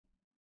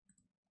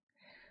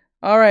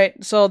All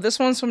right, so this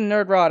one's from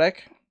Nerdrotic.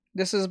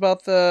 This is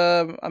about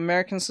the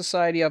American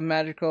Society of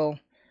Magical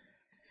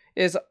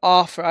is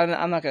off.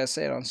 I'm not gonna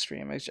say it on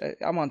stream.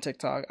 I'm on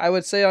TikTok. I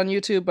would say it on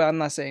YouTube, but I'm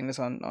not saying this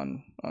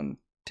on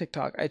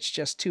TikTok. It's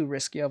just too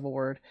risky of a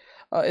word.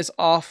 It's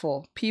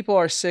awful. People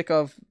are sick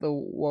of the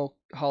woke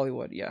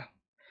Hollywood. Yeah,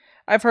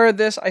 I've heard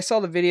this. I saw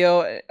the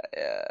video.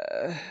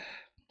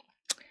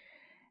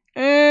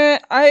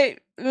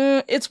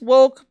 It's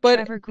woke,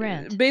 but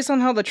based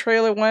on how the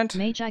trailer went,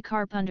 Magi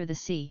Carp Under the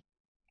Sea.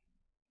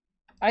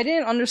 I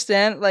didn't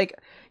understand. Like,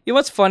 you know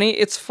what's funny?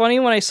 It's funny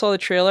when I saw the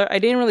trailer, I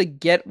didn't really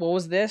get what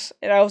was this,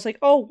 and I was like,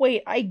 oh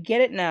wait, I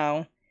get it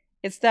now.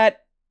 It's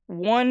that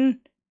one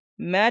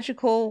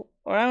magical,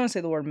 or I don't want to say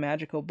the word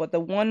magical, but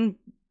the one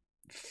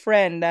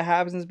friend that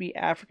happens to be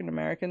African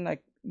American,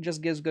 like,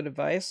 just gives good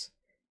advice.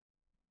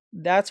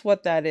 That's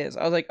what that is.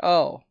 I was like,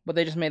 oh, but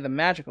they just made them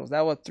magicals.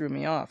 That what threw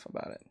me off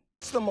about it.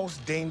 What's the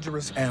most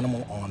dangerous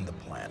animal on the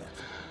planet?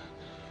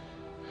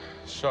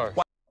 Sure.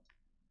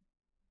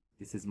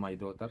 This is my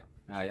daughter,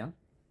 Aya.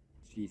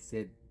 She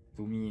said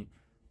to me,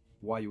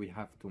 why we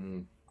have to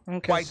move.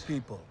 Okay. White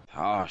people.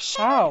 Oh, shit.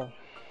 How?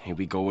 Here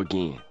we go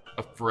again.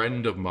 A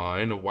friend of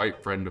mine, a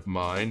white friend of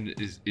mine,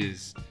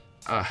 is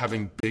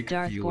having big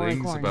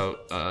feelings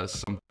about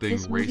something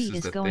this movie racist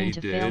is that going they to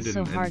did. fail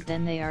so hard,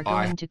 then they are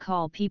going to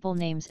call people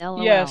names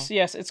LOL. Yes,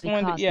 it's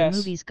going to. Yes, the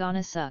movie's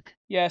gonna suck.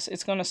 Yes,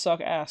 it's gonna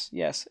suck ass.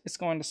 Yes, it's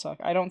going to suck.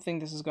 I don't think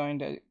this is going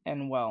to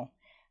end well.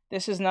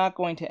 This is not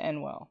going to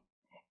end well.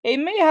 It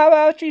may have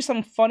actually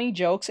some funny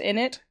jokes in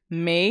it,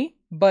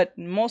 but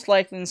most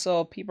likely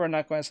so people are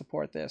not going to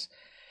support this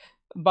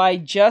by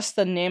just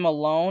the name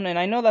alone. And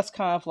I know that's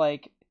kind of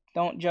like,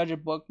 don't judge a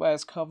book by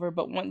its cover,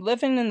 but when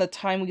living in the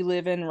time we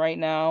live in right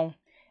now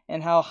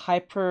and how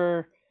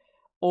hyper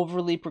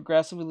overly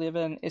progressive we live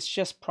in, it's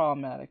just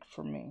problematic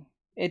for me.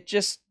 It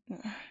just,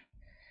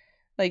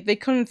 like, they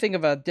couldn't think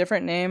of a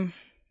different name.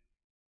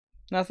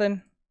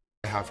 Nothing.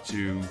 I have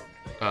to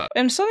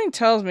and something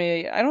tells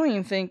me, I don't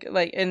even think,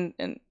 like, I'm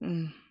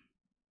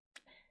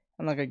not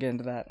gonna get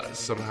into that.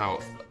 Somehow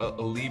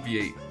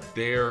alleviate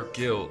their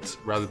guilt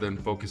rather than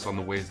focus on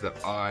the ways that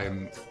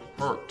I'm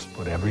hurt.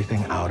 Put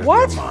everything out of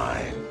your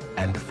mind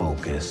and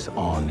focus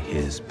on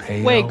his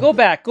pale. Wait, go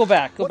back. I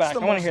What's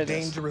want to hear this. the most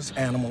dangerous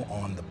animal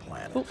on the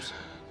planet? Oops.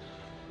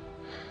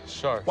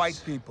 Sharks.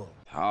 White people.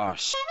 Oh,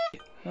 shit.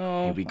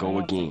 Oh, Here we go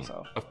again.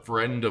 So. A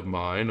friend of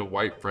mine, a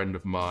white friend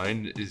of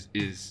mine,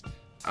 is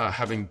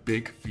having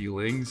big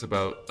feelings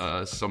about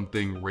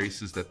something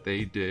racist that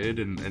they did,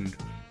 and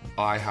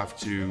I have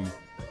to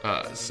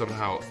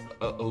somehow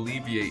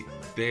alleviate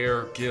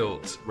their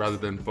guilt rather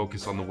than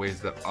focus on the ways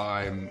that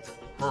I'm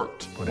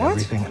hurt. Put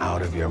everything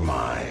out of your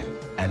mind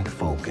and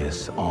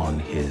focus on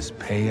his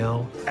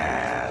pale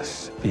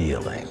ass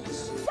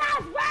feelings.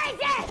 Stop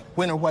raging!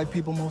 When are white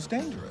people most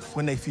dangerous?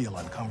 When they feel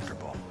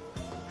uncomfortable.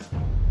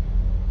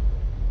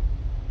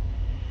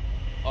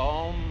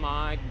 Oh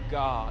my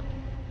God.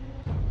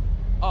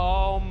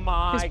 Oh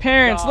my God. His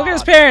parents. Look at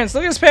his parents.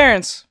 Look at his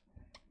parents.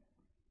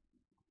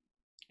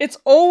 It's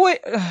always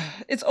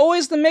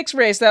the mixed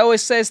race that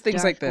always says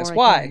things like this.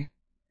 Why?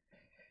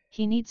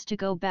 He needs to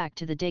go back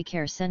to the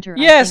daycare center.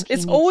 Yes,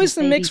 it's always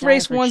the mixed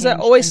race ones that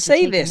always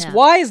say this.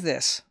 Why is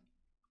this?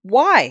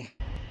 Why?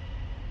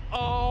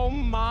 Oh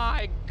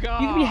my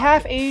God. You can be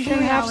half Asian,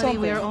 half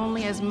something. We are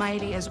only as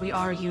mighty as we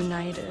are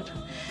united.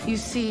 You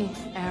see,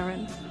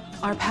 Aaron,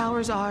 our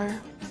powers are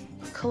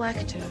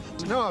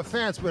collective. No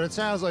offense, but it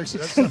sounds like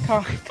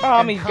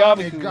commie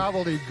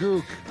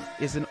gobbledygook.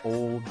 Is an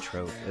old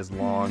trope. As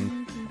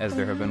long as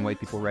there have been white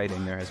people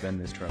writing, there has been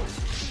this trope.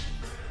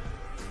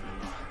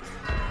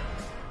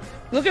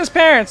 Look at his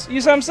parents. You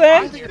see what I'm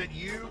saying? I think that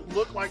you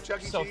look like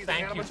Chuck E. So Cheese,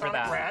 thank you for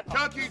that. Rat.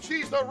 Chuck E.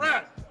 Cheese the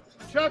rat.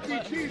 Chuck E.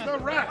 Cheese the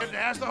rat. And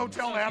ask the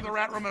hotel to have the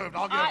rat removed.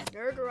 I'll get it.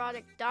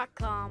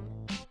 Artextric.com.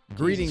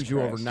 Greetings,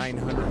 you over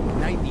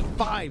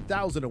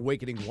 995,000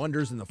 Awakening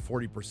Wonders and the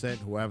 40%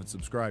 who haven't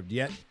subscribed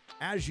yet.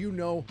 As you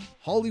know,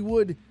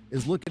 Hollywood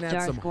is looking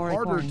at some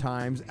harder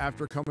times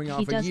after coming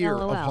off a year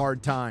of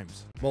hard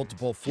times.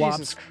 Multiple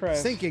flops,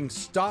 sinking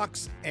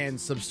stocks, and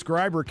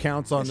subscriber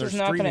counts on their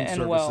streaming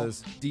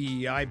services.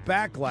 DEI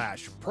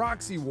backlash,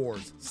 proxy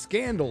wars,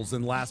 scandals,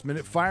 and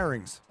last-minute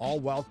firings, all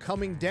while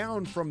coming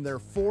down from their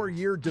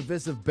 4-year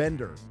divisive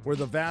bender, where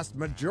the vast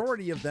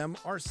majority of them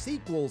are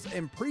sequels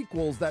and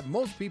prequels that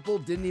most people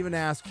didn't even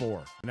ask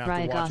for. And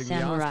after watching the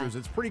Oscars,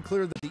 it's pretty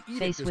clear that the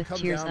edict has come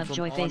down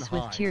from on high. Face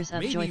with tears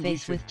of joy,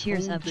 face with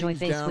tears of joy,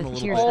 face with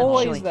tears of joy.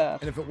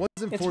 And if it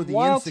wasn't for the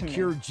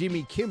insecure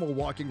Jimmy Kimmel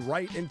walking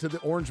right into the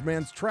orange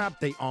man's trap,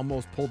 they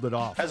almost pulled it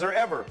off. Has there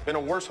ever been a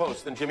worse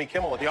host than Jimmy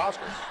Kimmel at the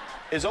Oscars?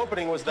 His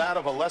opening was that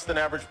of a less than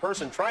average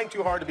person trying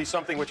too hard to be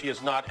something which he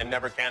is not and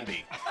never can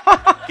be.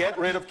 Get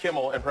rid of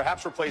Kimmel and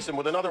perhaps replace him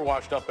with another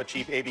washed up but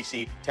cheap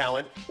ABC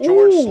talent,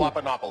 George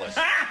Slopanopoulos.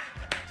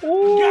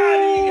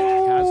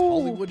 Has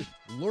Hollywood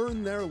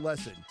learned their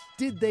lesson?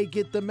 Did they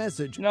get the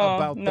message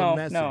about the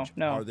message?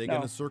 Are they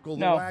going to circle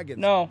the wagons?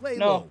 No, Lay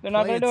no, low, they're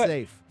not play going to do it.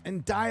 Safe.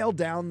 and dial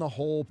down the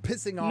whole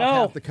pissing off No.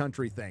 half the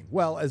country thing,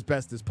 well, as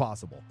best as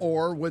possible?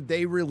 Or would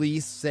they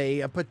release,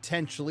 say, a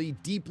potentially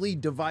deeply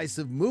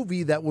divisive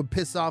movie that would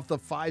piss off the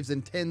 5s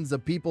and 10s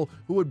of people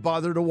who would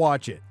bother to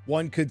watch it?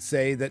 One could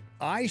say that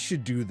I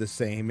should do the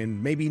same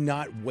and maybe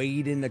not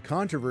wade into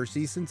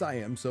controversy since I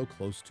am so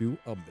close to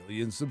 1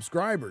 million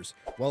subscribers.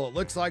 Well, it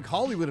looks like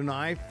Hollywood and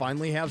I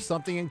finally have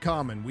something in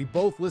common. We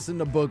both listen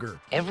to Booger.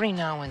 Every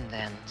now and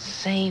then,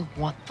 say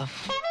what the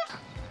f***.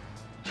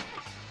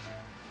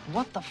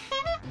 What the f***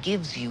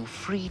 gives you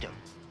freedom?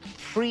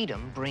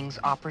 Freedom brings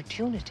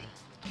opportunity.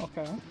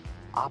 Okay.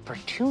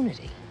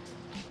 Opportunity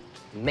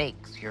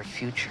makes your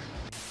future.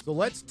 So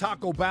let's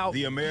talk about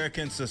the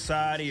American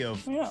Society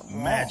of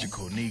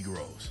Magical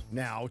Negroes.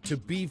 Now, to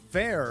be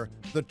fair,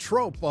 the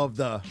trope of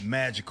the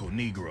Magical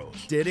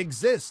Negroes did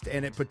exist,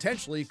 and it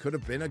potentially could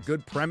have been a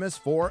good premise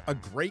for a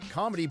great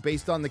comedy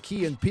based on the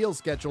Key and Peele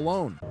sketch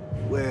alone.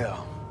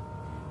 Well,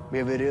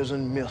 if it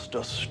isn't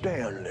Mr.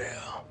 Stanley.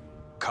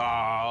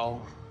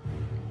 Carl.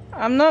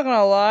 I'm not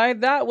gonna lie,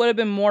 that would have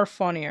been more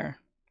funnier.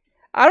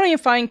 I don't even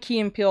find Key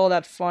and Peele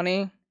that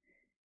funny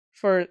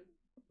for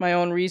my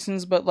own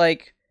reasons, but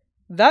like,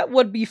 that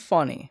would be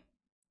funny.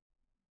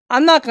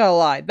 I'm not gonna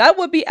lie, that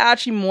would be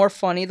actually more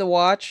funny to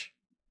watch,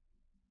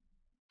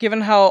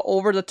 given how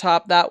over the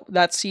top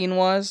that scene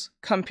was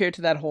compared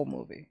to that whole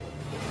movie.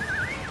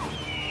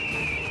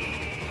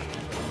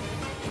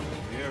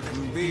 There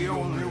can be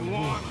only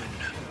one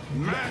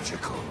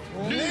magical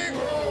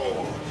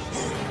Negro.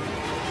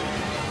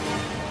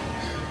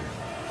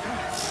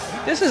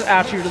 This is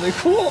actually really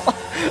cool.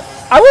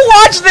 I will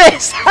watch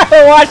this. I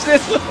will watch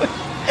this.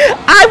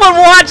 I would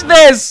watch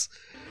this.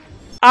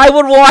 I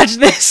would watch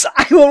this.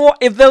 I would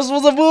if this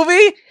was a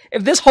movie.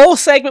 If this whole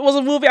segment was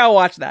a movie, I'll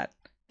watch that.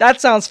 That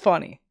sounds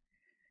funny.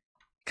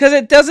 Because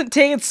it doesn't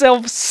take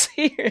itself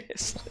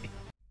seriously.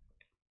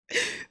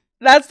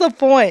 That's the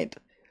point.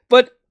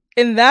 But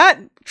in that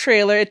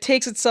trailer, it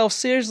takes itself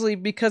seriously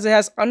because it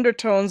has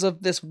undertones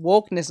of this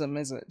wokenism,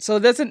 is it? So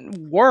it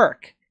doesn't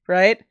work,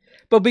 right?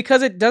 But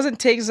because it doesn't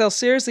take itself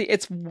seriously,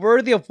 it's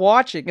worthy of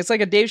watching. It's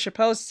like a Dave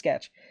Chappelle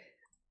sketch.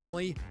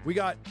 We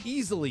got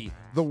easily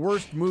the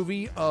worst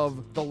movie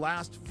of the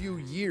last few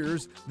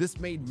years. This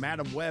made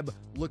Madam Web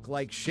look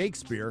like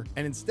Shakespeare.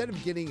 And instead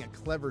of getting a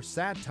clever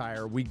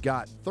satire, we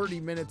got 30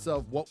 minutes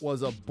of what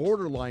was a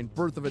borderline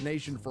Birth of a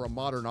Nation for a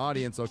modern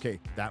audience. Okay,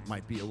 that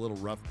might be a little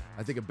rough.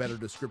 I think a better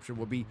description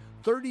would be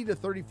 30 to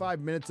 35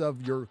 minutes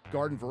of your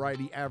garden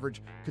variety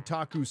average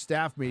Kotaku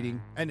staff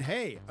meeting. And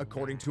hey,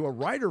 according to a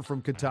writer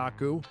from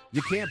Kotaku,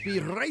 you can't be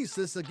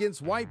racist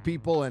against white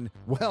people. And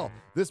well,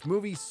 this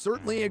movie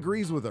certainly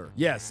agrees with her.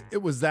 Yes,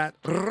 it was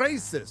that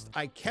racist.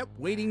 I kept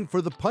waiting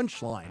for the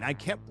punchline. I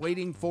kept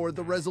waiting for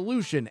the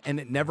resolution, and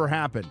it never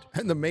happened.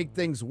 And to make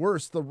things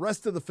worse, the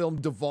rest of the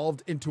film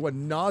devolved into a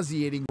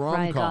nauseating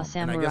rom-com.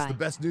 And I guess the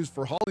best news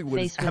for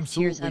Hollywood is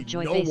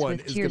absolutely no one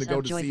is going to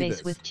go to see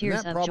this. And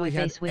that probably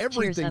had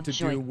everything to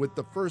do with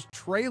the first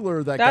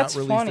trailer that got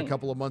released a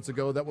couple of months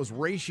ago that was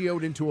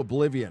ratioed into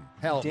oblivion.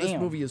 Hell, this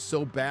movie is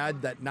so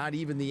bad that not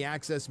even the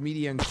Access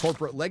Media and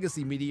corporate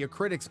legacy media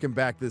critics can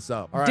back this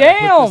up. All right,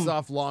 I put this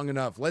off long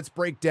enough. Let's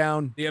break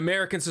down the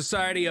American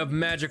Society of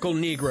Magical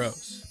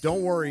Negroes.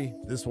 Don't worry,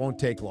 this won't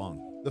take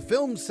long. The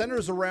film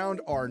centers around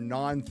our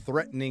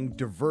non-threatening,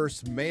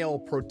 diverse male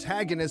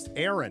protagonist,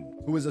 Aaron,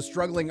 who is a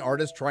struggling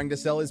artist trying to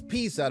sell his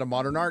piece at a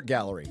modern art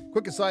gallery.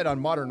 Quick aside on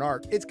modern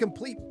art, it's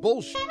complete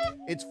bullshit.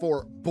 It's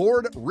for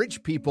bored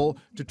rich people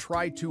to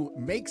try to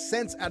make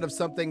sense out of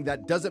something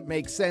that doesn't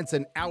make sense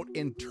and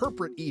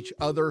out-interpret each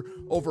other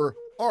over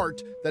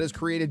art that is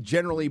created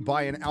generally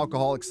by an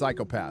alcoholic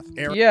psychopath.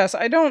 Yes,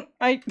 I never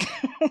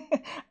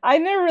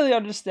really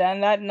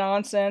understand that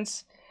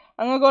nonsense.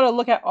 I'm gonna go to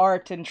look at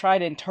art and try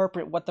to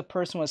interpret what the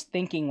person was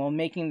thinking while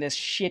making this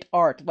shit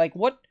art. Like,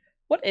 what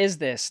is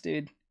this,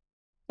 dude?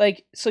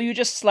 Like, so you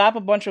just slap a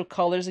bunch of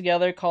colors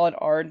together, call it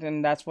art,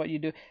 and that's what you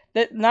do.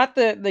 That not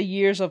the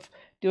years of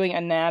doing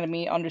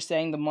anatomy,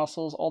 understanding the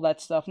muscles, all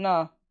that stuff.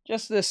 Nah,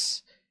 just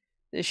this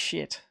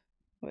shit.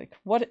 Like,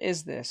 what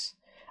is this?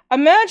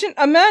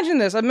 Imagine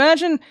this.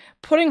 Imagine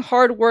putting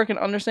hard work and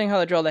understanding how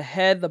to draw the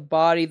head, the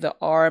body, the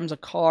arms, a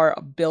car,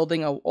 a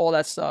building, all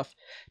that stuff,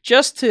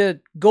 just to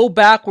go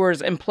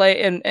backwards and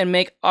play and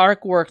make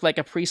artwork like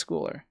a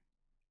preschooler.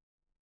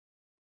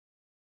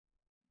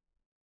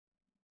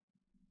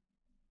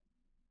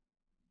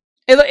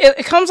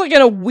 It comes like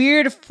in a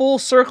weird full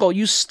circle.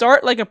 You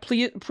start like a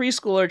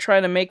preschooler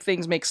trying to make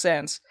things make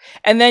sense,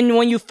 and then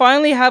when you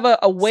finally have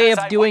a way of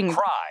doing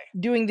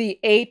the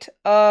 8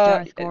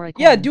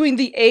 doing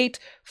the 8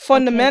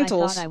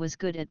 fundamentals. Okay, I thought I was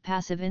good at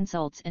passive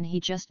insults and he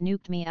just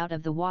nuked me out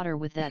of the water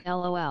with that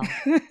LOL.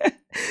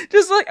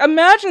 Just like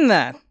imagine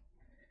that.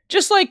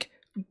 Just like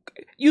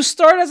you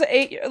start as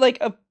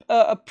a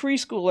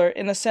preschooler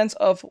in the sense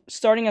of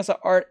starting as an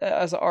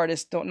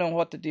artist, don't know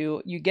what to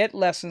do. You get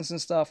lessons and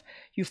stuff.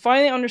 You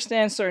finally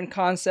understand certain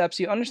concepts.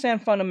 You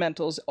understand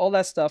fundamentals, all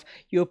that stuff.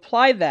 You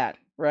apply that,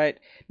 right?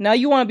 Now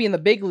you want to be in the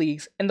big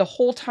leagues, and the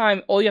whole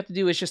time, all you have to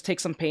do is just take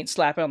some paint,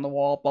 slap it on the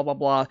wall, blah, blah,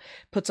 blah,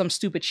 put some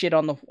stupid shit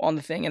on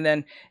the thing, and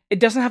then it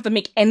doesn't have to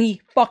make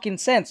any fucking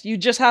sense. You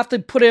just have to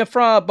put it in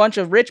front of a bunch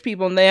of rich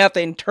people, and they have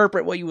to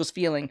interpret what you was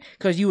feeling,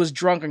 because you was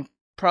drunk and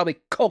probably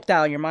coked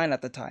out in your mind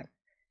at the time.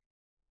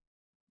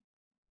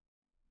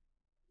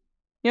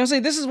 You know what I'm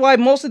saying? This is why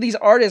most of these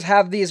artists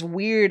have these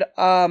weird,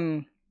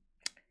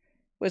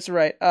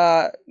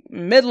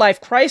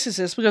 midlife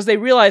crises, because they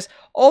realize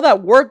all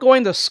that work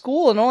going to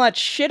school and all that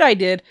shit I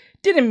did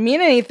didn't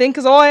mean anything,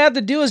 because all I had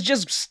to do is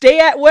just stay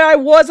at where I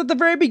was at the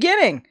very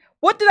beginning.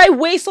 What did I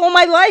waste all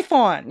my life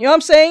on? You know what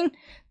I'm saying?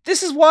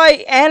 This is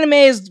why anime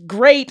is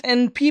great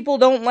and people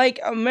don't like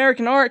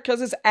American art,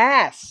 because it's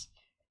ass.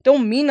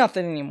 Don't mean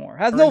nothing anymore.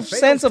 Has no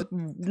sense of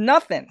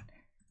nothing.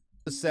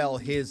 To sell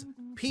his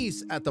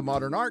piece at the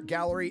Modern Art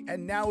Gallery,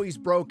 and now he's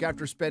broke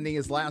after spending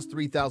his last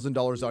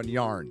 $3,000 on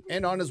yarn.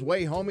 And on his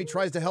way home, he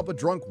tries to help a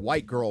drunk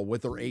white girl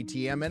with her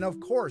ATM, and of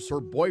course, her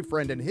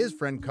boyfriend and his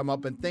friend come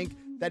up and think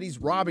that he's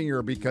robbing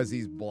her because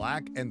he's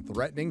black and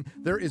threatening.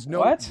 There is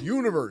no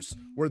universe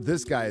where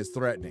this guy is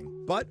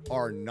threatening. But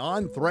our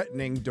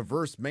non-threatening,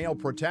 diverse male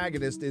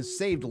protagonist is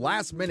saved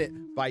last minute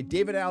by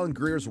David Alan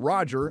Grier's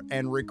Roger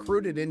and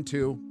recruited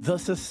into the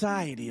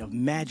Society of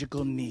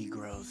Magical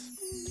Negroes.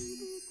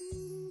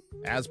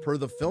 As per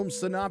the film's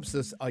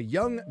synopsis, a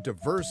young,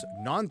 diverse,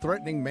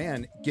 non-threatening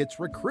man gets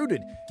recruited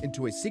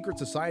into a secret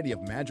society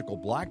of magical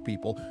black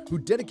people who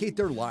dedicate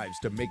their lives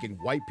to making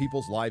white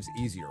people's lives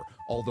easier.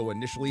 Although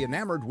initially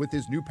enamored with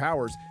his new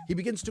powers, he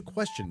begins to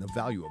question the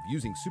value of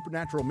using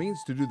supernatural means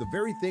to do the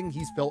very thing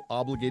he's felt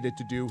obligated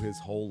to do his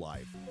whole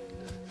life.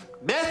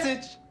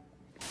 Message!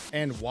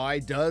 And why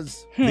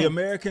does the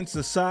American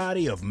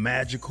Society of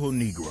Magical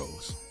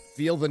Negroes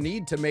feel the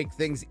need to make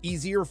things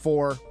easier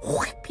for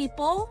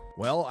people?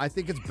 Well, I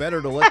think it's better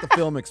to let the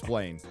film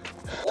explain.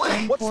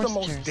 What's the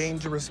most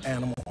dangerous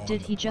animal on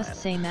Did he just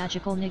say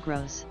magical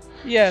Negroes?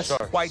 Yes.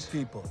 White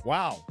people.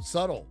 Wow,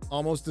 subtle.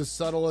 Almost as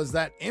subtle as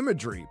that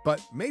imagery, but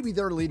maybe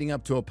they're leading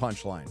up to a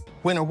punchline.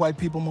 When are white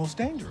people most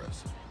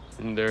dangerous?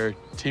 And they're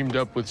teamed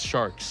up with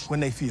sharks. When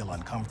they feel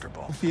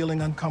uncomfortable.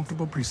 Feeling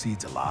uncomfortable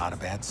precedes a lot of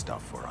bad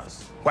stuff for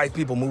us. White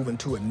people move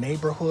into a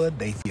neighborhood,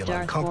 they feel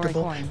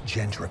uncomfortable.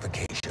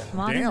 Gentrification.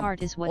 Modern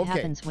art is what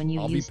happens when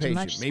you use too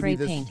much spray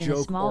paint in a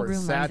small room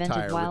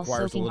invented while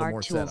soaking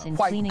art tools and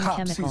cleaning cop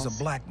chemicals. Sees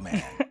a black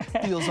man,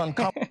 feels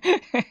uncomfortable.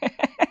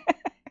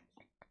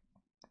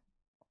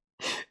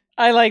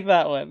 I like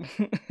that one.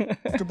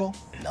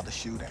 Another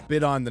shooting.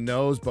 Bit on the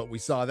nose, but we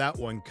saw that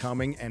one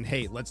coming. And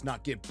hey, let's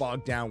not get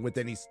bogged down with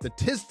any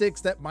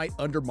statistics that might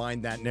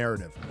undermine that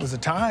narrative. There was a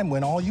time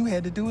when all you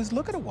had to do is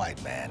look at a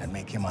white man and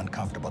make him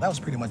uncomfortable. That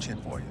was pretty much it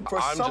for you. For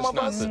some of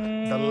us,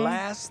 the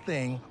last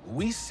thing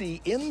we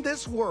see in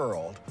this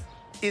world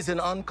is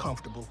an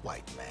uncomfortable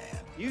white man.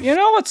 You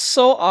know what's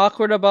so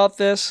awkward about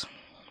this?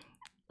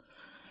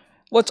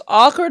 What's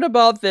awkward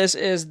about this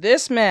is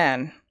this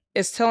man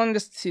is telling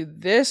this to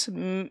this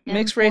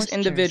mixed race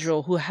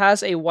individual who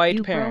has a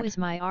white parent. Is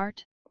my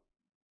art.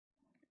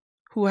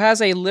 Who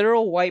has a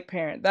literal white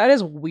parent. That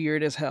is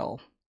weird as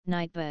hell.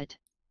 Nightbird.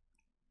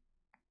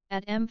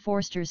 At M.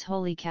 Forster's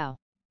Holy Cow.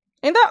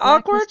 Ain't that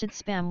awkward? Blacklisted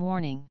spam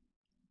warning.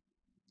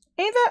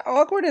 Ain't that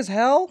awkward as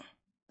hell?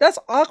 That's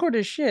awkward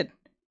as shit.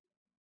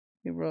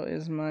 You bro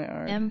is my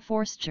art. M.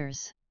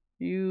 Forster's.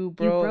 You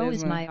bro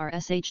is my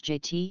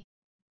RSHJT.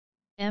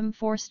 M.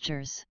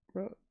 Forster's.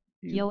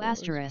 Yo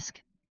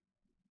asterisk.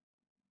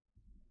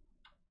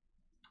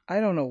 I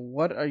don't know.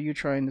 What are you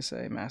trying to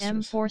say, Masters?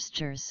 M.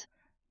 Forsters.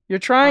 You're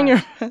trying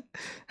your... I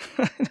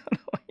don't know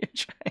what you're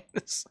trying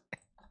to say.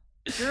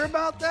 Sure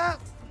about that?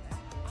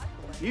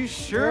 You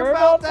sure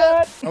about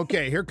that?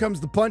 Okay, here comes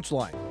the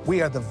punchline.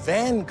 We are the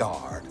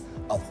vanguard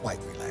of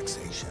white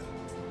relaxation.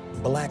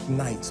 Black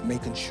knights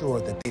making sure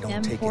that they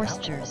don't take it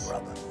out on a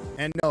brother.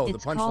 And no, the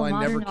punchline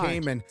never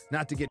came, and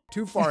not to get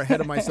too far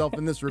ahead of myself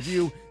in this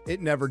review, it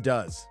never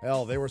does.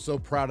 Hell, they were so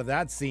proud of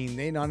that scene,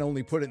 they not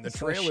only put it in the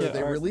trailer,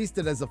 they released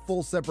it as a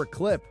full separate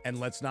clip. And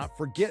let's not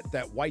forget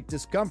that white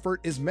discomfort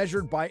is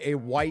measured by a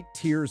white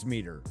tears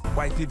meter.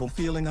 White people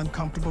feeling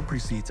uncomfortable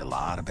precedes a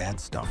lot of bad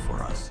stuff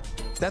for us.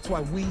 That's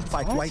why we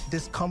fight white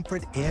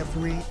discomfort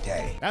every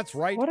day. That's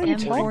right. What are you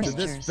According to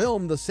this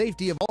film, the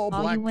safety of all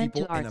black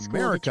people in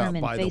America,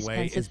 by the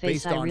way, is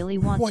based on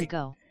white.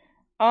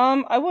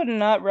 I would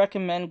not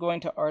recommend going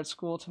to art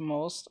school to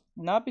most.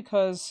 Not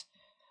because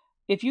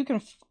if you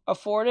can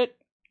afford it,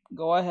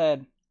 go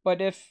ahead.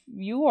 But if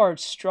you are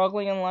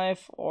struggling in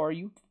life, or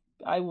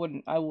I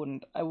would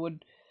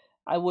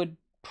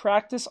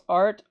practice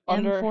art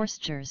under.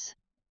 Forsters.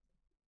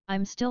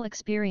 I'm still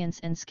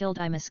experienced and skilled.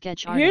 I'm a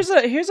sketch artist.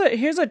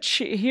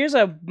 Here's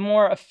a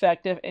more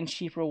effective and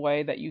cheaper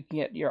way that you can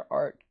get your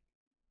art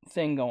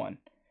thing going.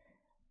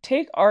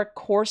 Take art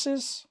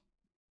courses.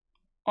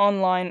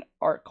 Online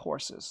art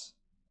courses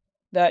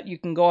that you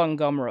can go on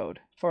Gumroad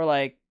for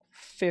like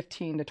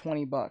 $15 to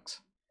 $20.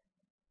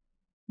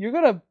 You're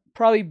gonna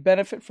probably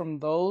benefit from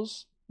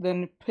those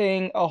than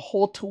paying a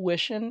whole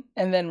tuition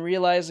and then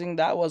realizing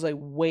that was a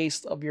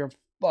waste of your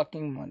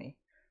fucking money.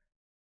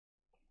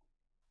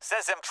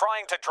 Says I'm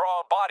trying to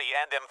draw a body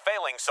and am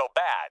failing so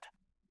bad.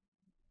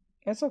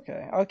 It's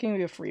okay. I'll give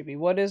you a freebie.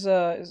 What is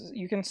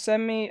you can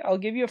send me, I'll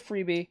give you a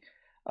freebie.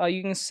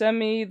 You can send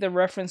me the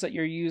reference that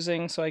you're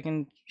using so I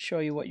can show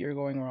you what you're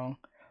going wrong.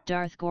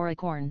 Darth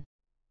Goricorn.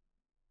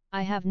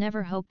 I have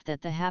never hoped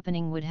that the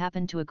happening would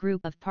happen to a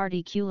group of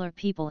particular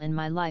people in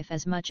my life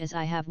as much as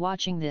I have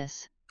watching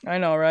this. I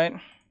know, right?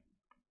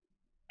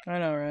 I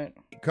know, right?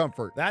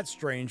 Comfort. That's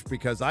strange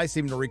because I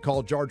seem to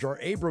recall Jar Jar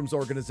Abrams'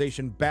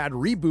 organization Bad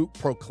Reboot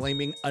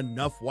proclaiming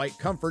enough white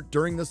comfort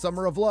during the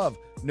Summer of Love.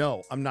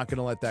 No, I'm not going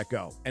to let that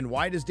go. And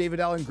why does David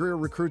Alan Grier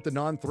recruit the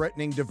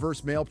non-threatening,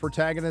 diverse male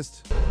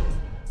protagonist?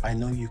 I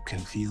know you can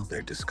feel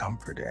their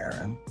discomfort,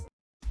 Aaron.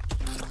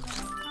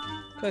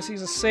 Because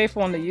he's a safe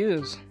one to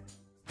use.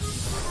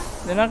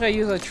 They're not going to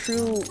use a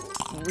true,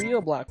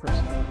 real black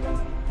person.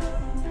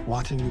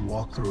 Watching you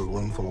walk through a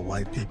room full of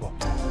white people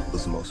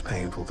was the most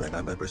painful thing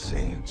I've ever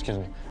seen. Excuse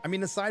me. I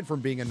mean, aside from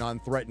being a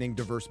non-threatening,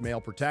 diverse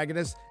male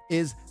protagonist,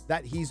 is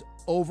that he's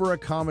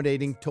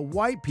over-accommodating to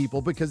white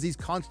people because he's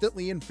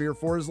constantly in fear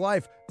for his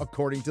life,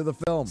 according to the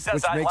film,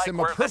 which makes him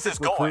a perfect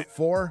recruit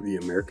for the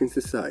American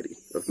Society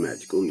of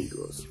Magical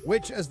Negroes,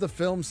 which, as the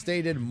film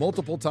stated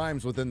multiple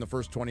times within the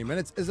first 20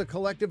 minutes, is a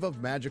collective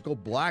of magical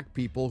black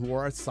people who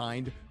are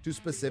assigned to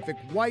specific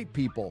white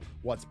people.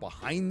 What's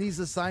behind these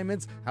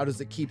assignments? How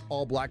does it keep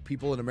all black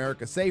people in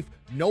America safe?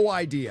 No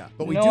idea.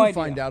 But we do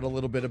find out a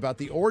little bit about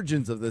the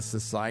origins of this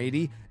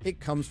society. It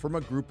comes from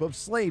a group of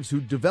slaves who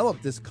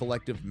developed this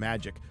collective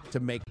magic to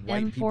make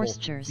white people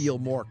feel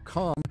more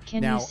calm.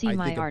 Now, I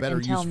think a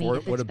better use for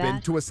it would have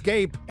been to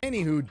escape.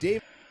 Anywho,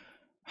 Dave.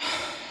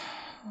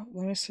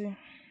 Let me see.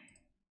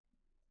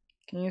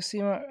 Can you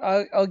see my?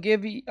 I'll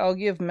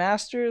give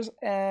Masters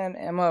and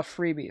Emma a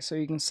freebie, so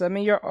you can send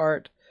me your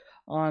art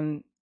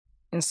on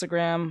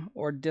Instagram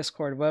or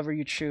Discord, whatever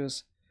you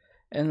choose,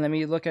 and let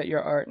me look at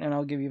your art, and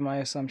I'll give you my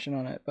assumption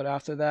on it. But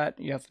after that,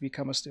 you have to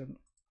become a student.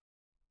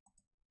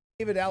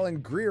 David Alan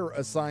Grier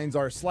assigns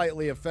our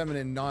slightly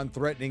effeminate,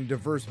 non-threatening,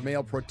 diverse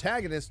male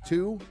protagonist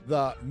to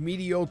the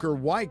mediocre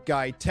white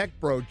guy tech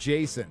bro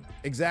Jason.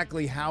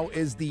 Exactly how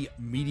is the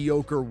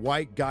mediocre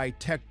white guy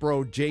tech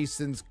bro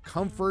Jason's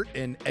comfort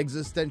an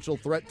existential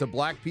threat to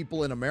black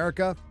people in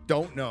America?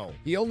 Don't know.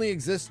 He only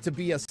exists to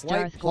be a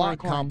slight plot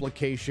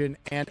complication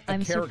and a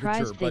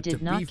caricature, but to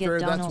be fair,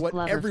 that's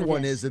what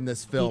everyone is in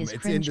this film.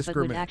 It's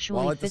indiscriminate.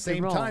 While at the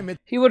same time,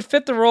 he would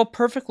fit the role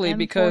perfectly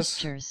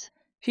because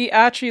he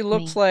actually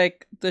looks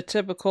like the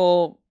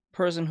typical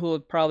person who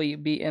would probably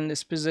be in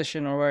this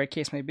position or where a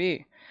case may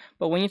be.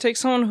 But when you take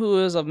someone who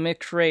is of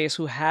mixed race,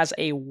 who has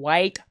a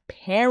white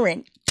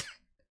parent,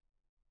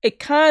 it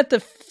kind of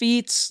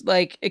defeats,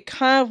 there's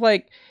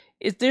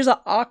an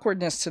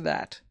awkwardness to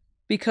that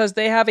because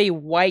they have a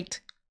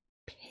white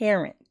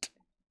parent.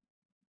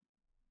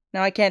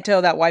 Now, I can't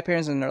tell that white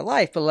parents in their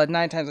life, but like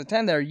 9 times out of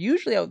 10, they're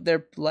usually out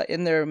there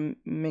in their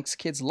mixed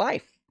kid's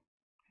life.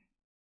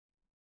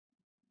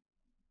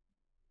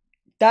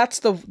 That's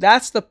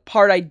the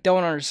part I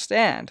don't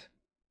understand.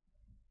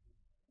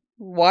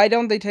 Why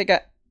don't they take an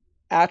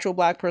actual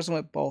black person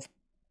with both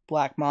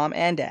black mom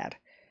and dad?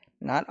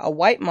 Not a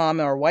white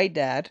mom or a white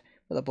dad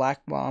with a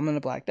black mom and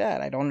a black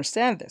dad. I don't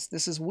understand this.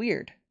 This is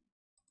weird.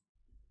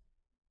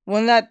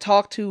 Wouldn't that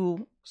talk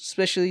to,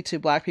 especially to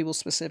black people,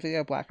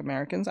 specifically black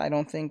Americans? I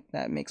don't think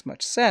that makes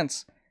much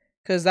sense.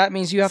 Because that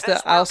means you have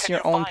to oust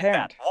your own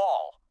parent.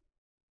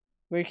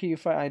 Where can you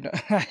find?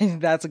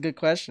 That's a good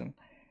question.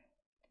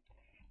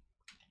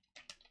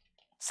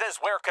 Says,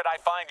 where could I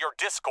find your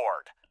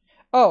Discord?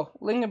 Oh,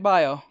 link in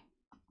bio.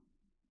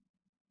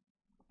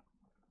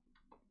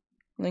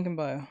 Link in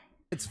bio.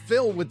 It's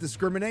filled with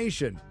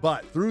discrimination,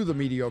 but through the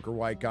mediocre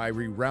white guy,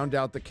 we round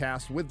out the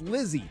cast with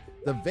Lizzie,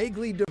 the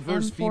vaguely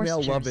diverse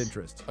female love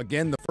interest.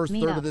 Again, the first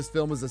third of this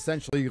film is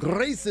essentially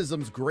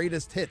racism's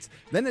greatest hits.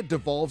 Then it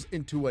devolves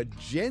into a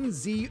Gen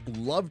Z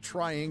love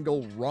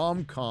triangle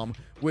rom-com,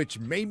 which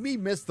made me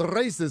miss the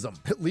racism.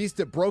 At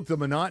least it broke the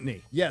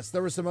monotony. Yes,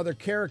 there were some other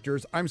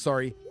caricatures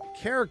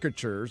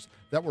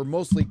that were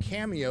mostly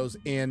cameos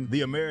in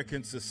the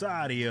American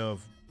Society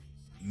of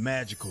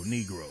Magical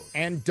Negroes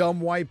and dumb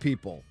white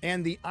people.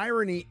 And the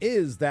irony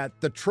is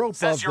that the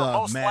trope of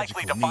the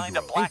magical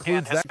Negro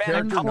includes that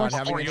character not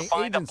having any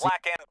agency.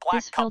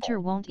 This filter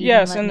won't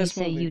even let me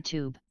say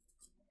YouTube.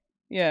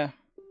 Yeah.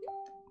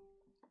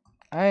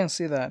 I didn't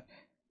see that.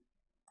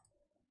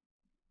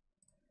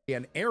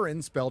 And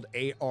Aaron, spelled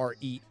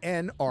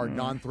A-R-E-N, our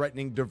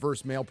non-threatening,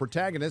 diverse male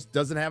protagonist,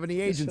 doesn't have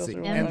any agency.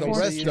 And the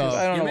rest of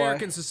the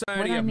American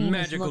Society of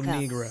Magical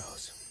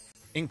Negroes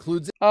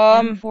includes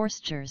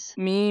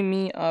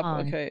me up.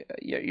 Okay,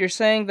 you're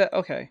saying that.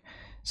 Okay,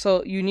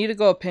 so you need to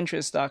go to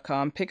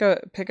Pinterest.com, pick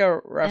a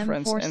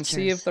reference, and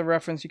see if the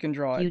reference you can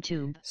draw it.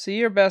 YouTube. See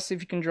your best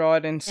if you can draw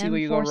it, and see where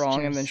you go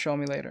wrong, and then show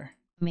me later.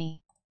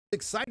 Me.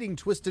 Exciting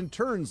twists and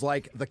turns,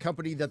 like the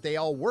company that they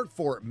all work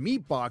for,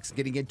 Meatbox,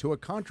 getting into a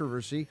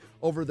controversy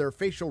over their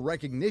facial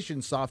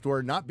recognition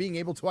software not being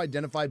able to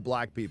identify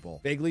black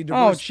people. Vaguely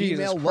diverse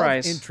female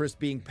love interest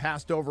being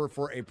passed over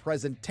for a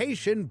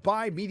presentation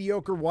by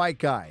mediocre white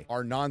guy.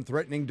 Our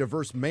non-threatening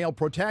diverse male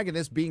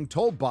protagonist being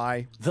told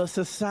by the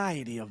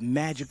Society of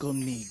Magical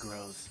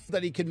Negroes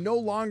that he can no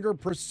longer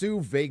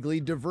pursue vaguely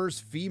diverse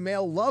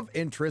female love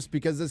interest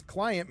because his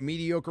client,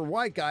 mediocre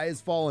white guy,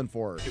 has fallen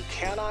for her. You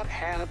cannot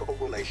have a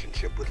relationship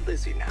with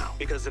Lizzie now,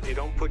 because if you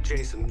don't put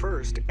Jason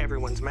first,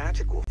 everyone's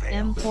magic will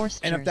fail.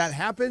 And if that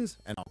happens,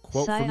 and I'll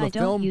quote from the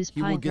film,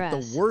 he will get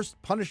the worst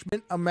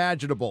punishment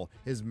imaginable.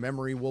 His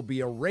memory will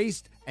be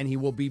erased, and he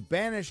will be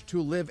banished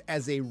to live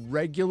as a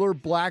regular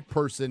black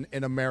person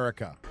in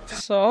America.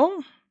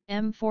 So?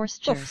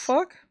 Forsters. The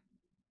fuck?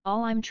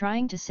 All I'm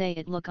trying to say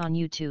it look on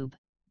YouTube.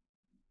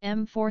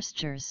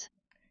 Forsters.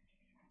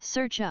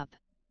 Search up.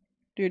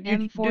 Dude,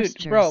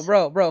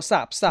 bro,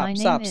 stop.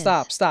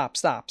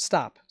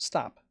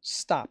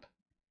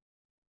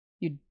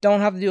 You don't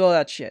have to do all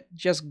that shit.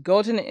 Just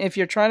go to, if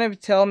you're trying to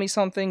tell me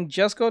something,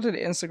 just go to the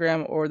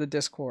Instagram or the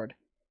Discord.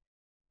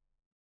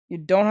 You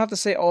don't have to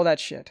say all that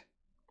shit.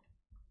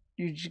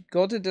 You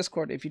go to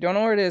Discord. If you don't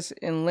know where it is,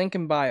 in link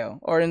in bio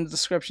or in the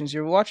descriptions.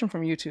 You're watching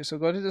from YouTube, so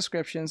go to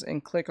descriptions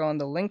and click on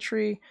the link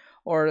tree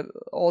or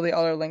all the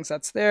other links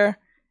that's there.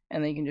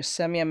 And then you can just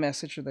send me a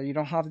message that you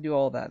don't have to do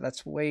all that.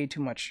 That's way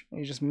too much.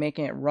 You're just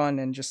making it run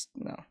and just,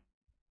 no.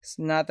 It's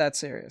not that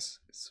serious.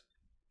 It's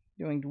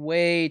doing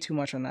way too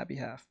much on that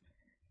behalf.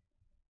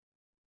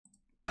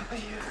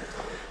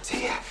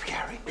 WTF,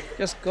 Gary?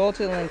 Just go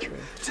to the link tree.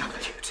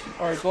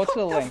 Or go to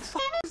the links.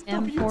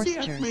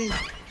 Forsters.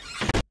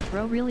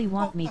 Bro really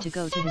want me to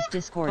go to his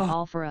Discord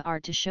all for a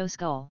art to show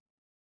skull.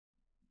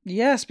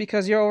 Yes,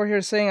 because you're over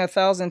here saying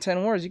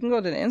 1,010 words. You can go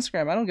to the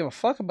Instagram. I don't give a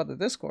fuck about the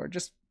Discord.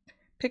 Just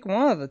pick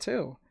one of the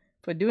two.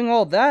 But doing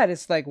all that,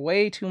 it's like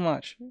way too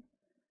much.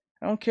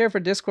 I don't care for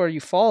Discord, you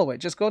follow it.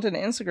 Just go to the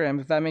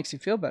Instagram if that makes you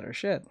feel better.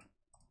 Shit.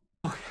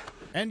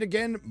 And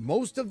again,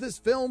 most of this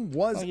film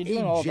was a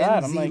Gen all Z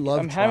that. love triangle.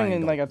 I'm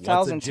having like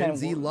 1,010 Gen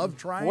Z love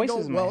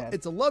triangle? Well,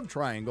 it's a love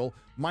triangle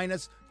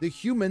minus the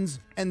humans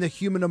and the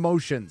human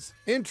emotions.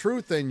 In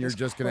truth, and you're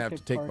just going to have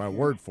to take my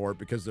word for it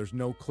because there's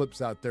no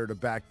clips out there to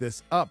back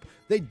this up,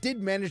 they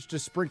did manage to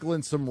sprinkle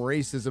in some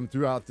racism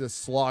throughout this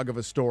slog of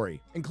a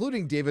story,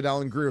 including David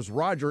Alan Grier's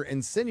Roger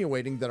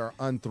insinuating that our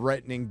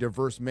unthreatening,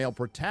 diverse male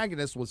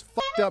protagonist was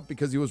fucked up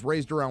because he was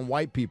raised around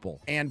white people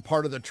and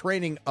part of the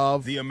training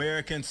of the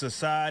American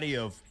Society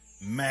of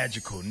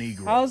Magical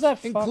Negroes. How's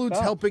that includes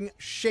helping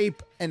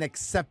shape an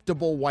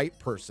acceptable white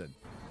person.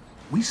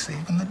 We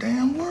saving the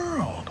damn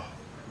world.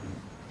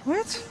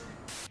 What?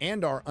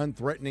 And our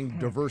unthreatening,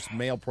 diverse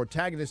male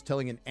protagonist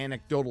telling an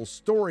anecdotal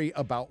story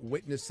about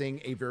witnessing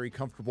a very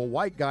comfortable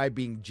white guy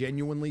being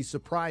genuinely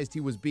surprised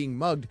he was being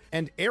mugged,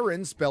 and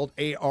Aaron, spelled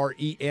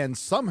A-R-E-N,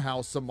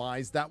 somehow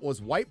surmised that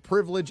was white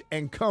privilege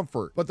and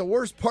comfort. But the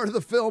worst part of the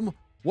film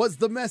was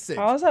the message.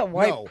 How is that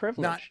white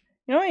privilege?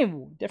 You know how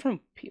many different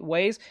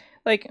ways?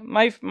 Like,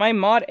 my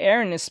mod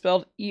Aaron is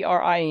spelled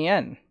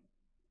E-R-I-E-N.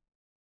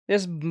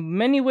 There's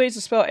many ways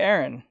to spell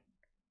Aaron.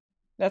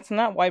 That's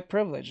not white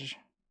privilege.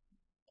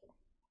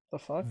 The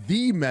fuck?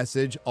 The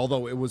message,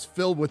 although it was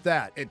filled with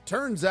that, it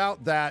turns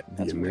out that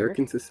the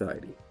American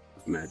Society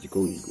of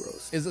Magical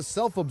Negroes is a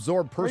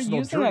self-absorbed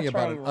personal journey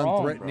about an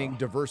unthreatening,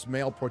 diverse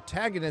male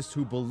protagonist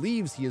who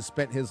believes he has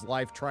spent his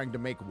life trying to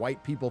make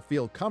white people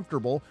feel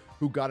comfortable,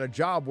 who got a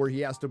job where he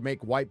has to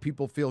make white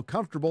people feel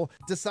comfortable,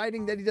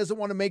 deciding that he doesn't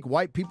want to make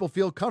white people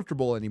feel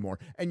comfortable anymore.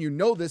 And you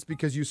know this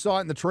because you saw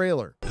it in the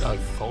trailer.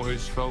 I've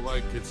always felt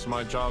like it's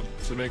my job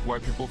to make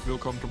white people feel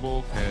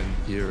comfortable, and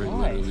here it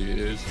literally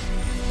is.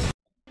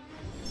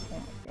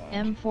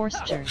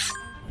 Forsters.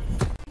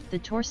 The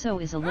torso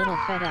is a little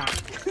fed up.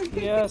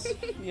 Yes,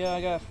 yeah,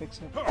 I gotta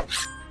fix it.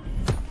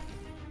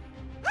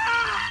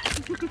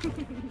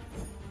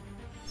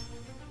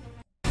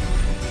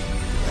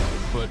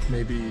 But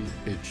maybe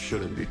it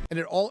shouldn't be. And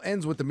it all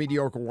ends with the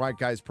mediocre white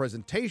guy's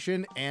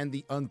presentation and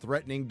the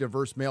unthreatening,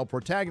 diverse male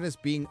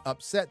protagonist being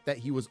upset that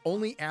he was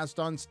only asked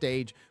on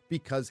stage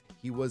because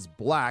he was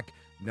black.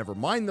 Never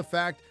mind the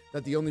fact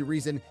that the only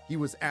reason he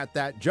was at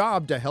that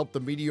job to help the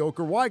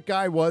mediocre white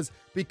guy was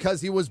because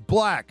he was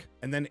black.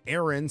 And then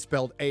Aaron,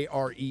 spelled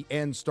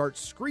A-R-E-N, starts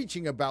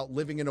screeching about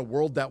living in a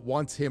world that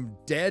wants him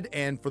dead.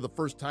 And for the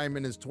first time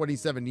in his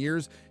 27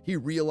 years, he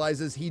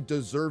realizes he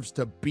deserves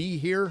to be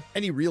here.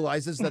 And he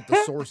realizes that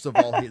the source of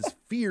all his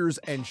fears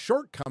and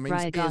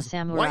shortcomings is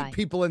white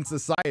people in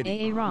society.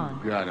 You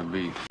gotta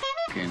be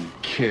f***ing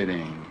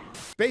kidding.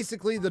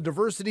 Basically, the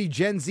diversity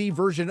Gen Z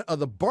version of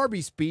the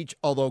Barbie speech,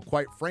 although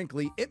quite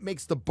frankly, it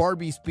makes the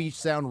Barbie speech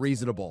sound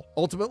reasonable.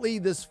 Ultimately,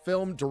 this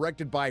film,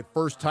 directed by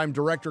first-time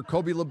director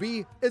Kobe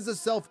LeBee, is a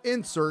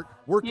self-insert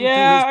working through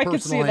his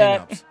personal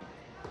hang-ups.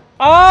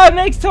 Ah, it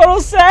makes total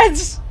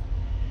sense!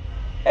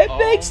 It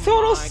makes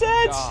total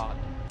sense! God.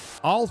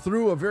 All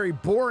through a very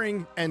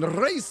boring and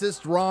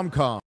racist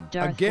rom-com.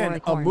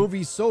 Again, a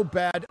movie so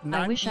bad,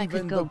 not wish I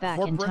even could go the back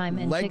in time corporate and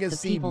pick the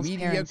legacy people's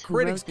media parents who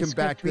critics wrote the can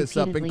back script this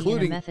up, repeatedly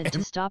including in a method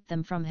to stop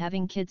them from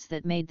having kids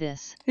that made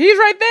this. He's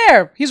right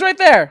there. He's right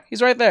there.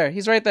 He's right there.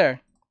 He's right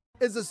there.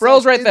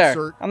 Bro's right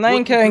there. I'm not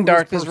even kidding,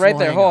 Dark. This is right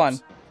there. Hold on.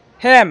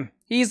 Him.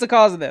 He's the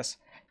cause of this.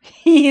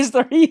 He's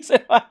the reason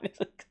why this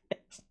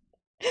exists.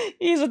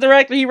 He's the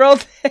director. He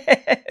wrote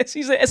this.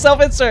 He's a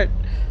self-insert.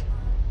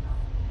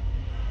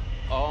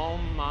 Oh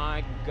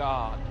my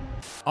God.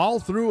 All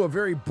through a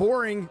very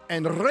boring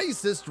and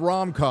racist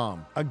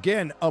rom-com.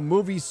 Again, a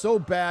movie so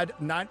bad,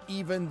 not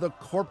even the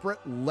corporate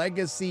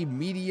legacy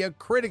media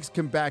critics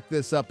can back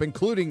this up,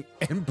 including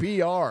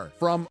NPR.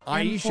 From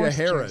Aisha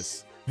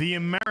Harris. The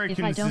American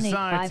If I donate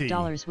Society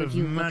 $5, would of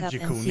you look up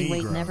Magical and see? Wait,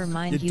 Negroes. never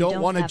mind. You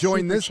don't want to have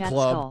join Super this Chat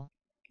club. Skull.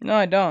 No,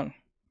 I don't.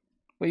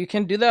 Well, you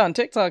can do that on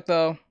TikTok,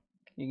 though.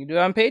 You can do it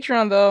on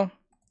Patreon, though.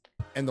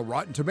 And the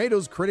Rotten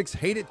Tomatoes critics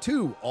hate it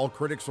too. All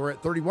critics are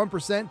at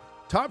 31%.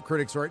 Top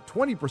critics are at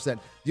 20%.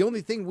 The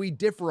only thing we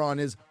differ on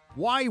is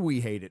why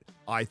we hate it.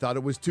 I thought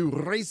it was too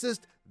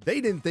racist.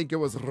 They didn't think it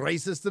was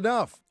racist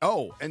enough.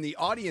 Oh, and the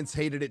audience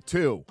hated it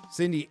too.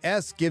 Cindy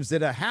S. gives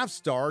it a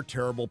half-star,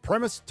 terrible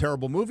premise,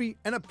 terrible movie,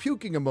 and a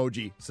puking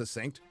emoji.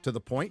 Succinct, to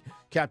the point.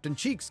 Captain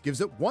Cheeks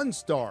gives it 1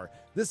 star.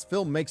 This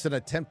film makes an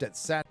attempt at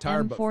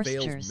satire but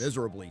fails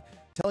miserably.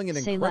 Telling an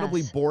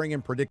incredibly boring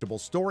and predictable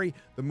story,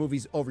 the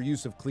movie's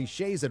overuse of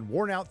cliches and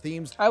worn-out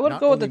themes. I would not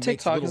go with the only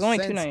makes TikTok. It's little only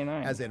sense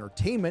 $2.99 as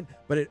entertainment,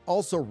 but it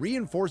also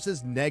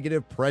reinforces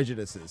negative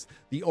prejudices.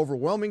 The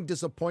overwhelming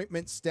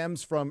disappointment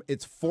stems from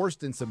its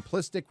forced and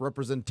simplistic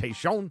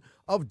representation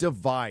of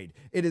divide.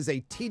 It is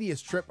a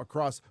tedious trip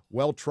across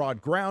well-trod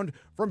ground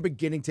from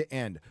beginning to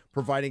end,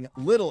 providing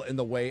little in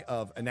the way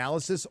of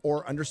analysis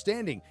or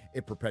understanding.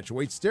 It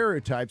perpetuates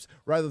stereotypes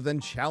rather than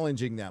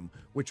challenging them,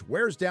 which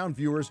wears down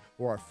viewers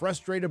who are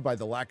frustrated by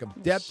the lack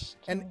of depth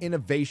and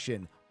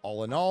innovation.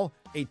 All in all,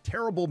 a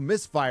terrible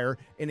misfire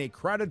in a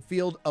crowded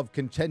field of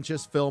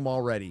contentious film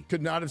already.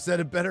 Could not have said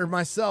it better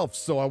myself,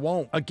 so I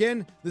won't.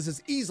 Again, this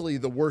is easily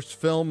the worst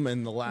film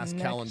in the last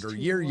calendar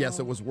year. Yes,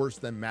 it was worse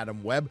than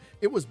Madam Web.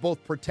 It was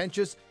both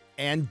pretentious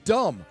and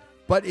dumb,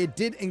 but it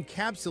did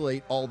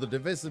encapsulate all the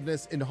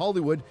divisiveness in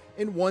Hollywood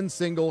in one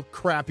single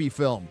crappy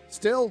film.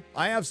 Still,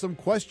 I have some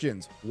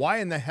questions. Why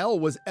in the hell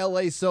was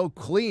LA so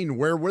clean?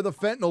 Where were the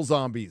fentanyl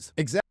zombies?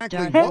 Exactly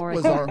what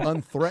was our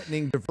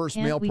unthreatening, diverse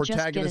male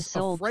protagonist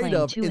afraid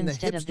of in the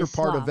hipster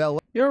part of LA?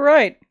 You're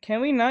right.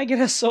 Can we not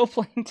get a soul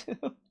plane too?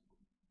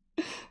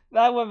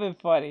 That would have been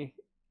funny.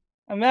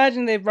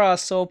 Imagine they brought a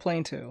soul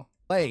plane too.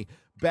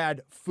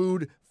 Bad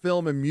food,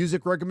 film, and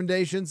music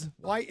recommendations?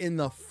 Why in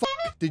the fuck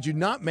did you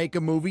not make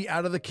a movie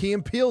out of the Key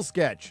and Peele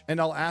sketch?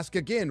 And I'll ask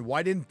again,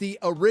 why didn't the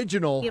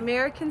original The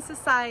American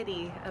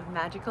Society of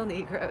Magical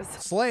Negroes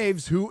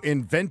slaves who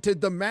invented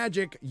the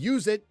magic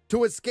use it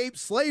to escape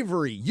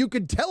slavery? You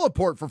could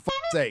teleport, for fuck's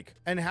sake.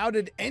 And how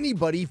did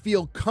anybody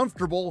feel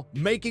comfortable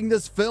making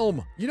this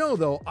film? You know,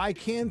 though, I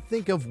can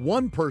think of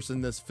one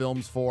person this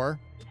film's for.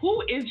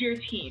 Who is your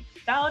team?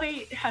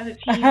 Validate has a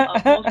team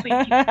of mostly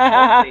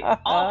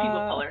all people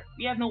of color.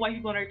 We have no white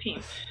people on our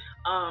team.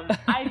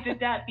 I did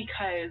that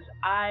because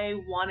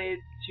I wanted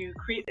to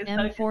create this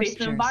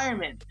safe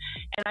environment,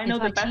 and I know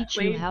the best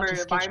way for an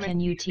environment. Can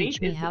you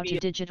teach me how to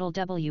digital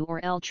W or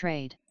L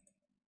trade?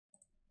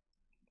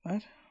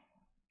 What?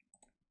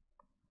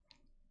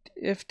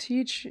 If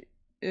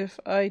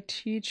I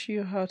teach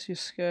you how to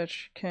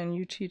sketch, can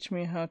you teach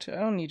me how to?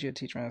 I don't need you to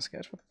teach me how to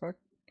sketch. What the fuck?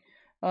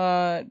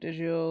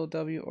 Digital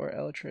W or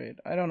L trade.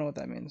 I don't know what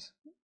that means.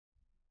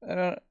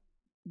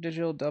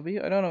 Digital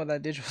W? I don't know what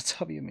that digital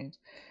W means.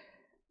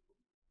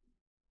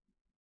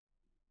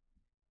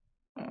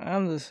 You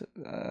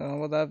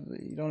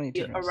don't need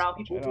to around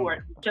people who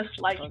are just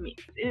like me.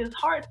 It is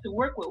hard to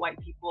work with white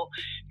people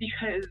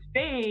because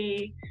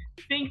they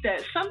think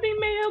that something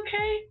made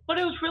okay, but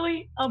it was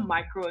really a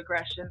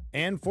microaggression.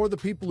 And for the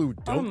people who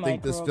don't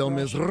think this film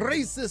is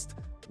racist,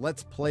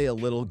 let's play a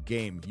little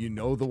game. You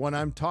know the one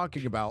I'm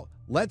talking about.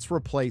 Let's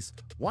replace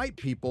white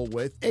people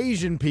with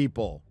Asian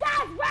people.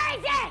 That's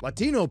racist!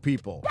 Latino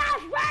people.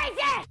 That's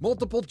racist!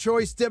 Multiple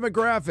choice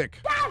demographic.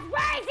 That's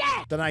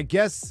racist! Then I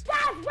guess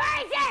That's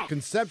racist!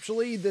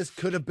 conceptually this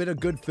could have been a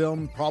good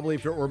film, probably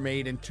if it were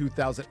made in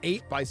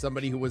 2008 by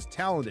somebody who was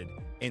talented.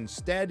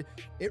 Instead,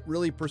 it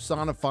really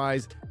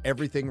personifies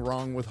everything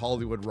wrong with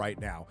Hollywood right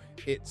now.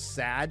 It's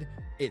sad,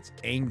 it's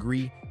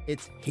angry,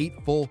 it's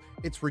hateful,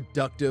 it's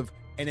reductive,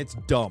 and it's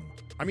dumb.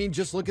 I mean,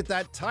 just look at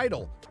that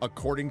title.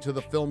 According to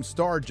the film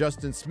star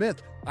Justin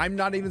Smith, I'm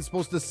not even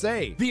supposed to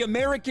say. The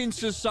American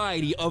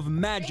Society of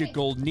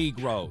Magical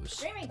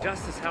Negroes.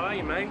 Justice, how are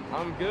you, mate?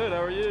 I'm good.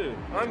 How are you?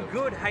 I'm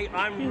good. Hey,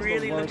 I'm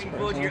really looking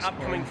forward to your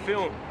upcoming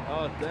film.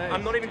 Oh, thanks.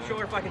 I'm not even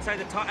sure if I can say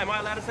the title. Am I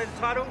allowed to say the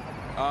title?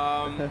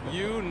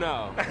 You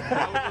know.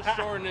 I would just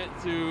shorten it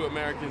to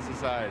American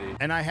Society.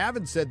 And I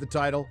haven't said the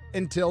title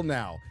until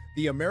now.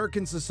 The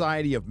American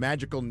Society of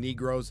Magical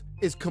Negroes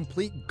is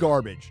complete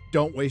garbage.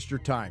 Don't waste your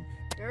time.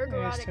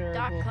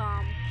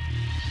 Artextric.com.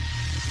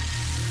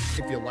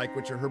 If you like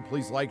what you heard,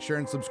 please like, share,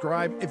 and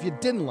subscribe. If you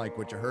didn't like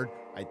what you heard,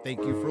 I thank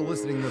you for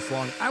listening this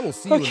long. I will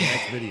see you in the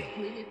next video.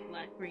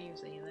 Were you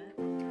saying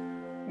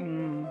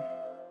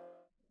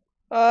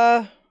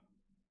that?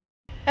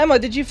 Emma,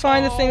 did you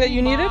find the thing that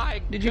you needed?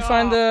 Did you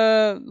find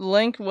the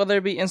link, whether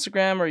it be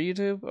Instagram or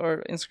YouTube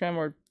or Instagram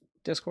or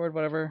Discord,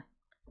 whatever?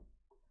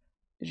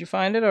 Did you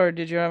find it, or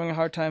did you having a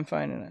hard time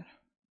finding it?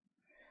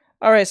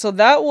 All right, so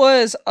that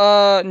was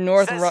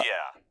North.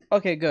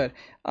 Okay, good.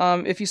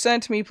 If you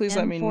sent it to me, please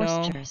let me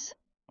know.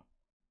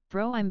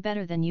 Bro, I'm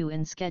better than you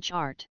in sketch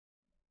art.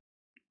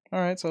 All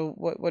right, so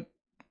what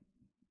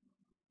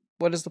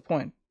is the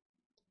point?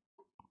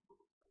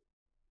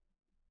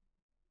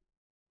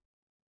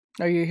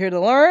 Are you here to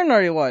learn, or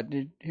are you what? Did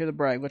you here to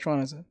brag? Which one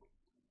is it?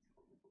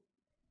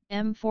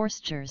 M.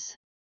 Forsters.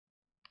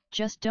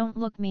 Just don't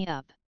look me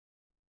up.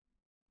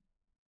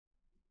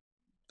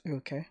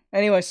 Okay.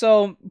 Anyway,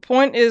 so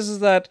point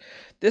is that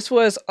this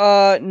was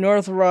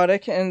North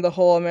Erotic and the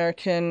whole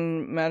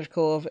American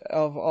magical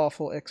of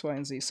awful X, Y,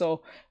 and Z.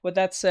 So with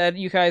that said,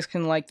 you guys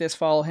can like this,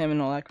 follow him,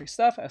 and all that great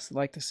stuff. I'd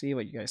like to see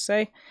what you guys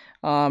say.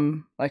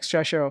 Like,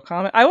 share, or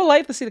comment. I would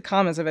like to see the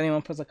comments if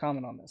anyone puts a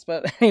comment on this.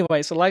 But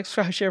anyway, so like,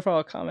 share,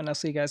 follow, comment. I'll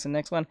see you guys in the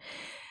next one.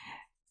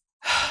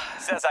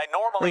 Says I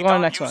normally We're going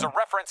don't next use one. a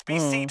reference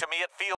PC to me. It feels